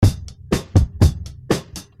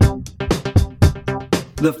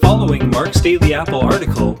The following Mark's Daily Apple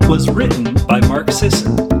article was written by Mark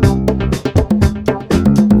Sisson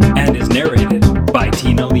and is narrated by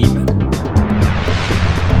Tina Leaman.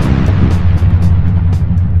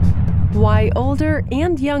 Why older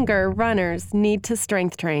and younger runners need to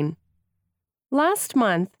strength train. Last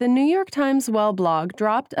month, the New York Times Well blog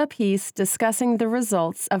dropped a piece discussing the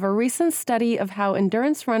results of a recent study of how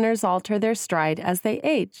endurance runners alter their stride as they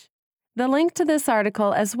age. The link to this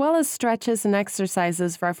article, as well as stretches and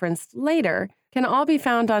exercises referenced later, can all be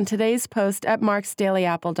found on today's post at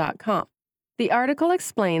marksdailyapple.com. The article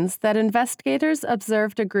explains that investigators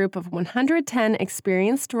observed a group of 110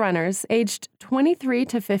 experienced runners aged 23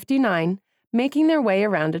 to 59 making their way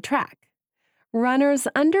around a track. Runners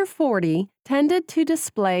under 40 tended to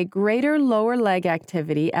display greater lower leg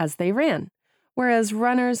activity as they ran, whereas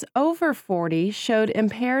runners over 40 showed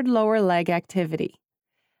impaired lower leg activity.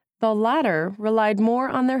 The latter relied more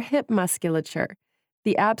on their hip musculature,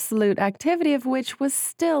 the absolute activity of which was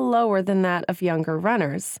still lower than that of younger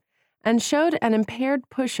runners, and showed an impaired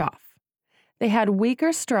push-off. They had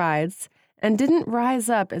weaker strides and didn't rise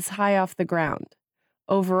up as high off the ground.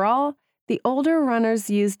 Overall, the older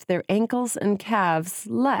runners used their ankles and calves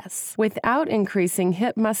less without increasing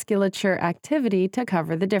hip musculature activity to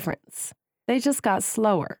cover the difference. They just got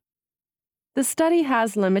slower. The study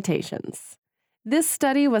has limitations. This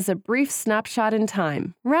study was a brief snapshot in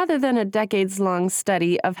time, rather than a decades-long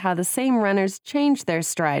study of how the same runners changed their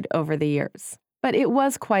stride over the years. But it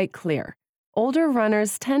was quite clear. Older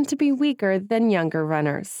runners tend to be weaker than younger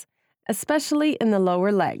runners, especially in the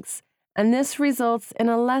lower legs, and this results in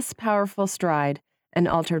a less powerful stride, an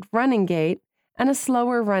altered running gait, and a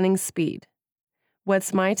slower running speed.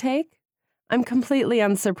 What's my take? I'm completely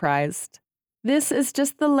unsurprised. This is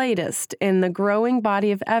just the latest in the growing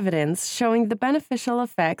body of evidence showing the beneficial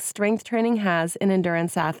effects strength training has in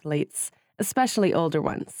endurance athletes, especially older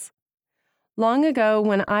ones. Long ago,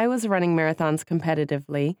 when I was running marathons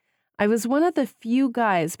competitively, I was one of the few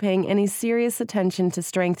guys paying any serious attention to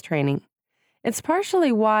strength training. It's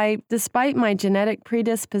partially why, despite my genetic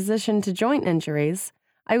predisposition to joint injuries,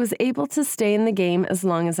 I was able to stay in the game as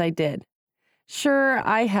long as I did. Sure,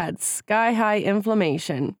 I had sky-high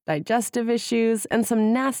inflammation, digestive issues, and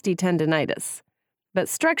some nasty tendinitis. But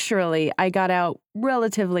structurally, I got out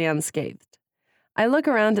relatively unscathed. I look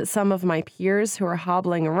around at some of my peers who are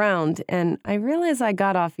hobbling around, and I realize I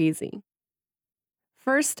got off easy.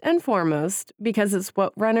 First and foremost, because it's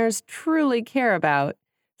what runners truly care about,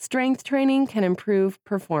 strength training can improve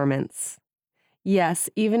performance. Yes,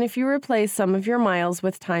 even if you replace some of your miles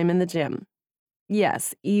with time in the gym.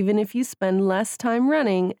 Yes, even if you spend less time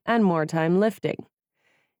running and more time lifting.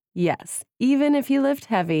 Yes, even if you lift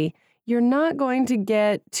heavy, you're not going to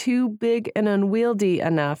get too big and unwieldy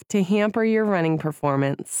enough to hamper your running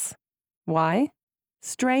performance. Why?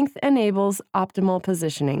 Strength enables optimal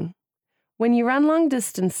positioning. When you run long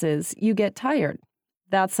distances, you get tired.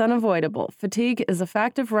 That's unavoidable. Fatigue is a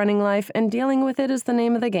fact of running life, and dealing with it is the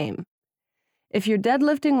name of the game. If you're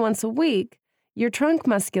deadlifting once a week, your trunk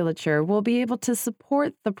musculature will be able to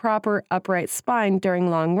support the proper upright spine during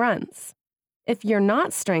long runs. If you're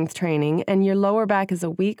not strength training and your lower back is a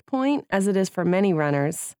weak point, as it is for many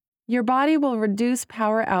runners, your body will reduce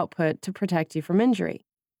power output to protect you from injury.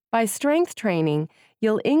 By strength training,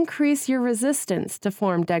 you'll increase your resistance to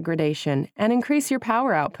form degradation and increase your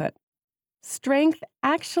power output. Strength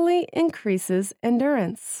actually increases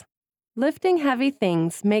endurance. Lifting heavy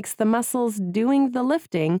things makes the muscles doing the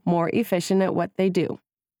lifting more efficient at what they do.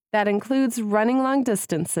 That includes running long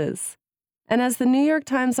distances. And as the New York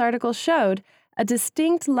Times article showed, a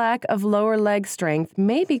distinct lack of lower leg strength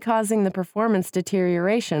may be causing the performance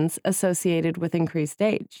deteriorations associated with increased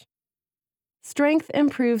age. Strength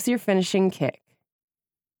improves your finishing kick.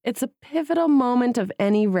 It's a pivotal moment of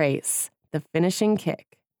any race, the finishing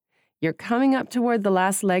kick. You're coming up toward the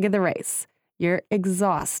last leg of the race. You're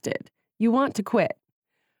exhausted. You want to quit.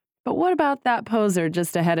 But what about that poser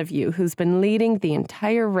just ahead of you who's been leading the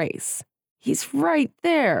entire race? He's right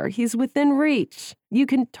there. He's within reach. You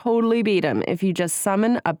can totally beat him if you just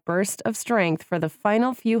summon a burst of strength for the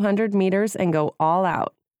final few hundred meters and go all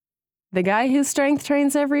out. The guy who strength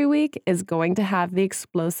trains every week is going to have the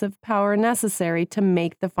explosive power necessary to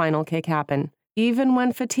make the final kick happen, even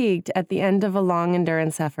when fatigued at the end of a long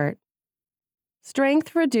endurance effort.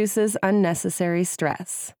 Strength reduces unnecessary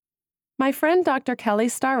stress. My friend Dr. Kelly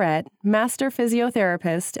Starrett, master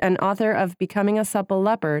physiotherapist and author of Becoming a Supple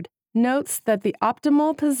Leopard, notes that the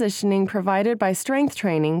optimal positioning provided by strength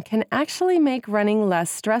training can actually make running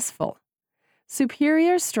less stressful.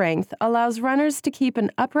 Superior strength allows runners to keep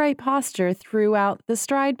an upright posture throughout the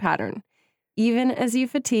stride pattern, even as you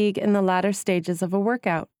fatigue in the latter stages of a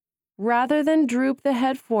workout. Rather than droop the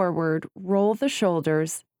head forward, roll the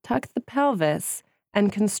shoulders, tuck the pelvis,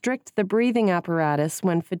 and constrict the breathing apparatus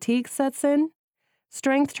when fatigue sets in,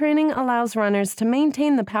 strength training allows runners to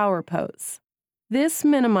maintain the power pose. This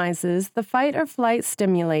minimizes the fight or flight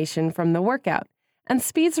stimulation from the workout and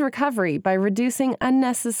speeds recovery by reducing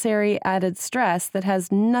unnecessary added stress that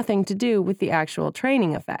has nothing to do with the actual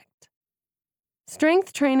training effect.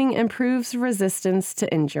 Strength training improves resistance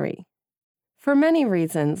to injury. For many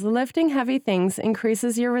reasons, lifting heavy things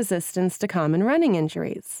increases your resistance to common running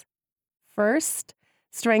injuries. First,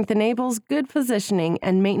 strength enables good positioning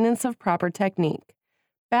and maintenance of proper technique.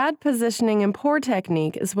 Bad positioning and poor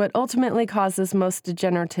technique is what ultimately causes most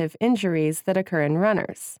degenerative injuries that occur in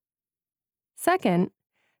runners. Second,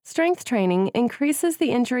 strength training increases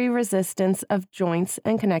the injury resistance of joints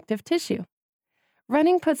and connective tissue.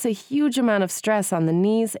 Running puts a huge amount of stress on the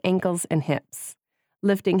knees, ankles, and hips.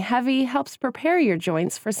 Lifting heavy helps prepare your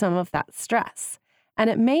joints for some of that stress, and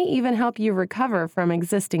it may even help you recover from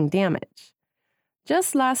existing damage.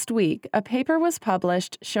 Just last week, a paper was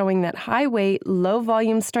published showing that high-weight,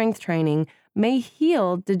 low-volume strength training may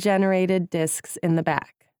heal degenerated discs in the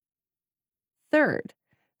back. Third,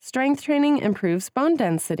 strength training improves bone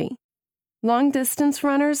density. Long-distance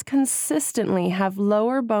runners consistently have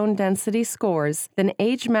lower bone density scores than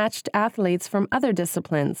age-matched athletes from other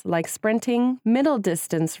disciplines like sprinting,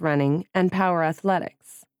 middle-distance running, and power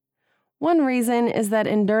athletics. One reason is that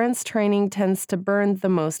endurance training tends to burn the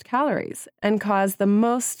most calories and cause the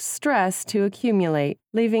most stress to accumulate,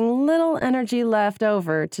 leaving little energy left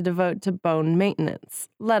over to devote to bone maintenance,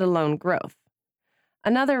 let alone growth.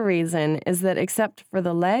 Another reason is that except for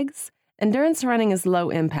the legs, endurance running is low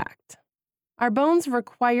impact. Our bones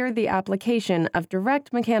require the application of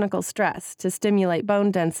direct mechanical stress to stimulate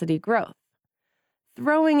bone density growth.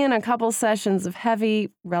 Throwing in a couple sessions of heavy,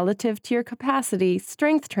 relative to your capacity,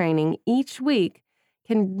 strength training each week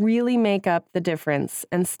can really make up the difference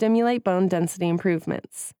and stimulate bone density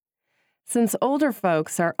improvements. Since older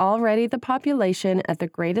folks are already the population at the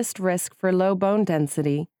greatest risk for low bone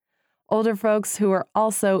density, older folks who are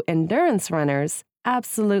also endurance runners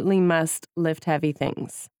absolutely must lift heavy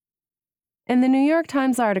things. In the New York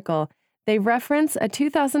Times article, they reference a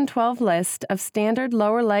 2012 list of standard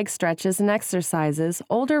lower leg stretches and exercises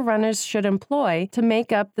older runners should employ to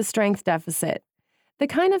make up the strength deficit, the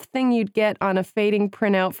kind of thing you'd get on a fading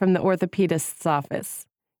printout from the orthopedist's office.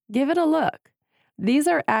 Give it a look. These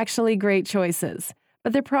are actually great choices,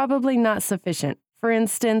 but they're probably not sufficient. For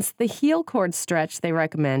instance, the heel cord stretch they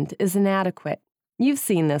recommend is inadequate. You've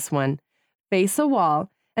seen this one. Face a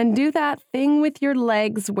wall and do that thing with your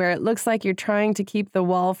legs where it looks like you're trying to keep the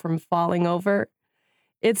wall from falling over.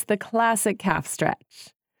 It's the classic calf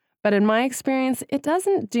stretch. But in my experience, it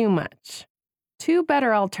doesn't do much. Two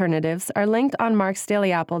better alternatives are linked on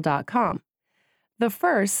marksdailyapple.com. The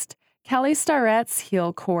first, Kelly Starrett's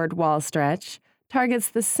heel cord wall stretch, targets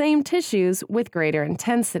the same tissues with greater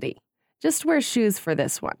intensity. Just wear shoes for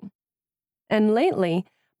this one. And lately,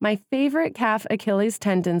 my favorite calf Achilles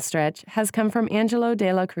tendon stretch has come from Angelo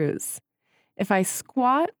de la Cruz. If I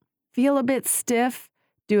squat, feel a bit stiff,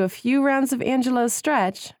 do a few rounds of Angelo's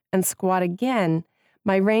stretch, and squat again,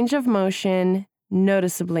 my range of motion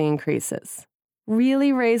noticeably increases.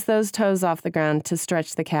 Really raise those toes off the ground to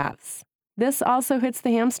stretch the calves. This also hits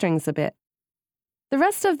the hamstrings a bit. The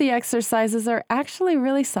rest of the exercises are actually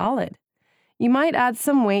really solid. You might add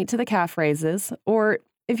some weight to the calf raises, or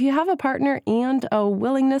if you have a partner and a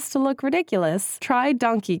willingness to look ridiculous, try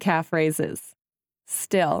donkey calf raises.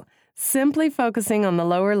 Still, simply focusing on the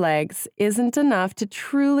lower legs isn't enough to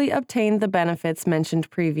truly obtain the benefits mentioned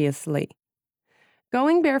previously.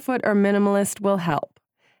 Going barefoot or minimalist will help.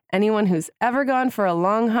 Anyone who's ever gone for a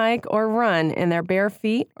long hike or run in their bare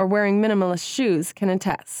feet or wearing minimalist shoes can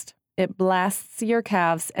attest. It blasts your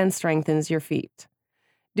calves and strengthens your feet.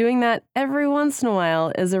 Doing that every once in a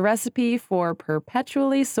while is a recipe for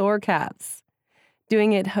perpetually sore calves.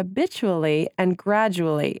 Doing it habitually and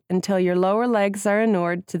gradually until your lower legs are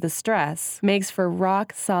inured to the stress makes for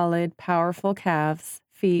rock-solid, powerful calves,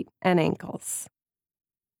 feet, and ankles.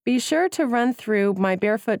 Be sure to run through my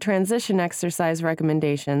barefoot transition exercise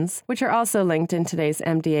recommendations, which are also linked in today's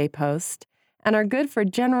MDA post, and are good for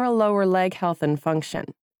general lower leg health and function.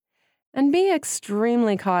 And be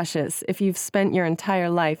extremely cautious if you've spent your entire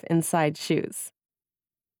life inside shoes.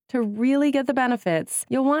 To really get the benefits,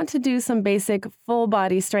 you'll want to do some basic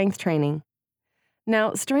full-body strength training.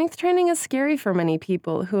 Now, strength training is scary for many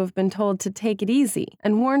people who have been told to take it easy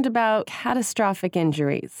and warned about catastrophic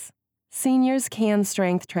injuries. Seniors can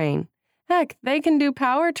strength train. Heck, they can do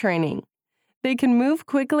power training. They can move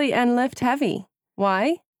quickly and lift heavy.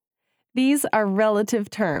 Why? These are relative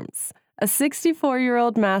terms. A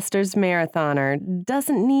 64-year-old Masters marathoner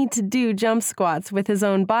doesn't need to do jump squats with his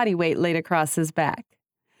own body weight laid across his back.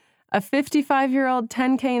 A 55-year-old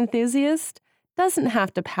 10K enthusiast doesn't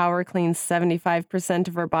have to power clean 75%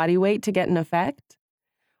 of her body weight to get an effect.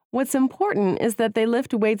 What's important is that they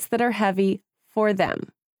lift weights that are heavy for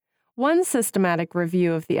them. One systematic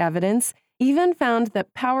review of the evidence even found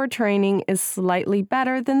that power training is slightly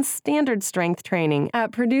better than standard strength training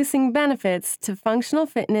at producing benefits to functional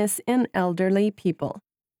fitness in elderly people.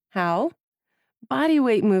 How? Body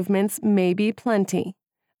weight movements may be plenty.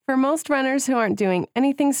 For most runners who aren't doing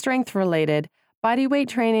anything strength-related, body weight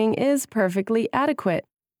training is perfectly adequate.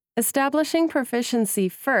 Establishing proficiency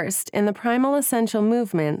first in the primal essential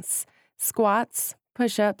movements, squats,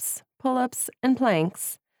 push-ups, pull-ups, and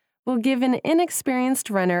planks, will give an inexperienced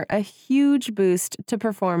runner a huge boost to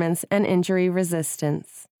performance and injury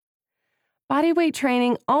resistance. Bodyweight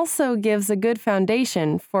training also gives a good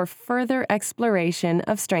foundation for further exploration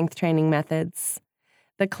of strength training methods.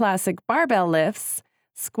 The classic barbell lifts,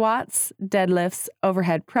 squats, deadlifts,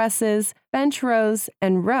 overhead presses, bench rows,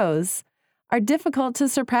 and rows, are difficult to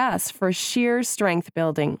surpass for sheer strength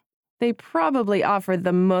building. They probably offer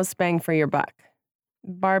the most bang for your buck.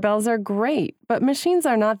 Barbells are great, but machines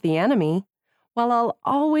are not the enemy. While I'll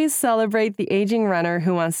always celebrate the aging runner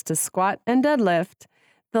who wants to squat and deadlift,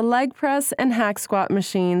 the leg press and hack squat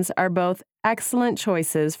machines are both excellent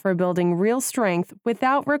choices for building real strength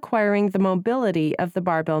without requiring the mobility of the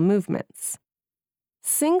barbell movements.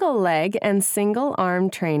 Single leg and single arm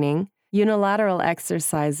training, unilateral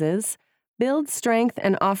exercises, build strength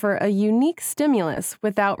and offer a unique stimulus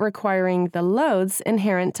without requiring the loads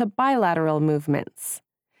inherent to bilateral movements.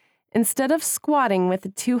 Instead of squatting with a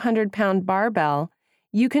 200-pound barbell,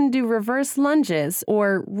 you can do reverse lunges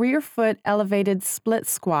or rear foot elevated split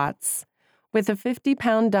squats with a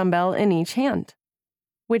 50-pound dumbbell in each hand.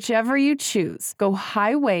 Whichever you choose, go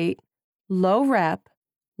high weight, low rep,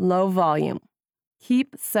 low volume.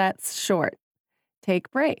 Keep sets short. Take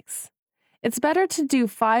breaks. It's better to do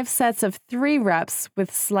 5 sets of 3 reps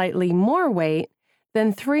with slightly more weight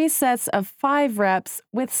than 3 sets of 5 reps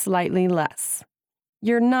with slightly less.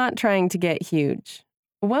 You're not trying to get huge.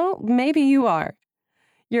 Well, maybe you are.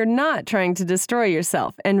 You're not trying to destroy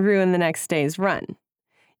yourself and ruin the next day's run.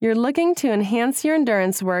 You're looking to enhance your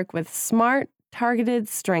endurance work with smart, targeted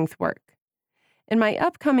strength work. In my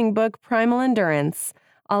upcoming book, Primal Endurance,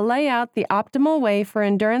 I'll lay out the optimal way for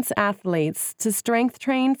endurance athletes to strength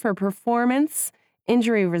train for performance,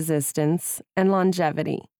 injury resistance, and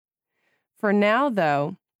longevity. For now,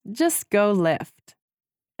 though, just go lift.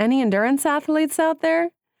 Any endurance athletes out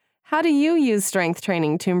there? How do you use strength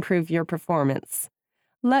training to improve your performance?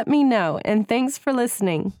 Let me know, and thanks for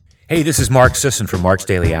listening. Hey, this is Mark Sisson from Mark's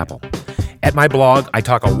Daily Apple. At my blog, I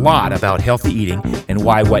talk a lot about healthy eating and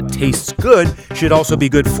why what tastes good should also be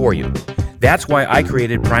good for you. That's why I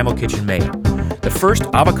created Primal Kitchen Mayo, the first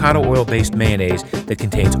avocado oil-based mayonnaise that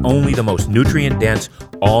contains only the most nutrient-dense,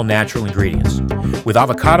 all-natural ingredients. With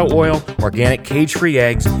avocado oil, organic cage-free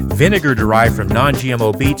eggs, vinegar derived from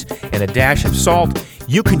non-GMO beets, and a dash of salt,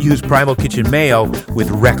 you can use Primal Kitchen Mayo with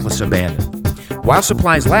reckless abandon. While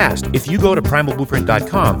supplies last, if you go to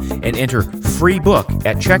primalblueprint.com and enter free book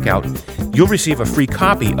at checkout, you'll receive a free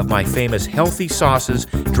copy of my famous Healthy Sauces,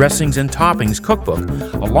 Dressings, and Toppings cookbook,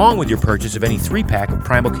 along with your purchase of any 3-pack of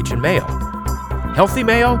Primal Kitchen Mayo. Healthy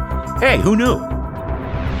mayo? Hey, who knew?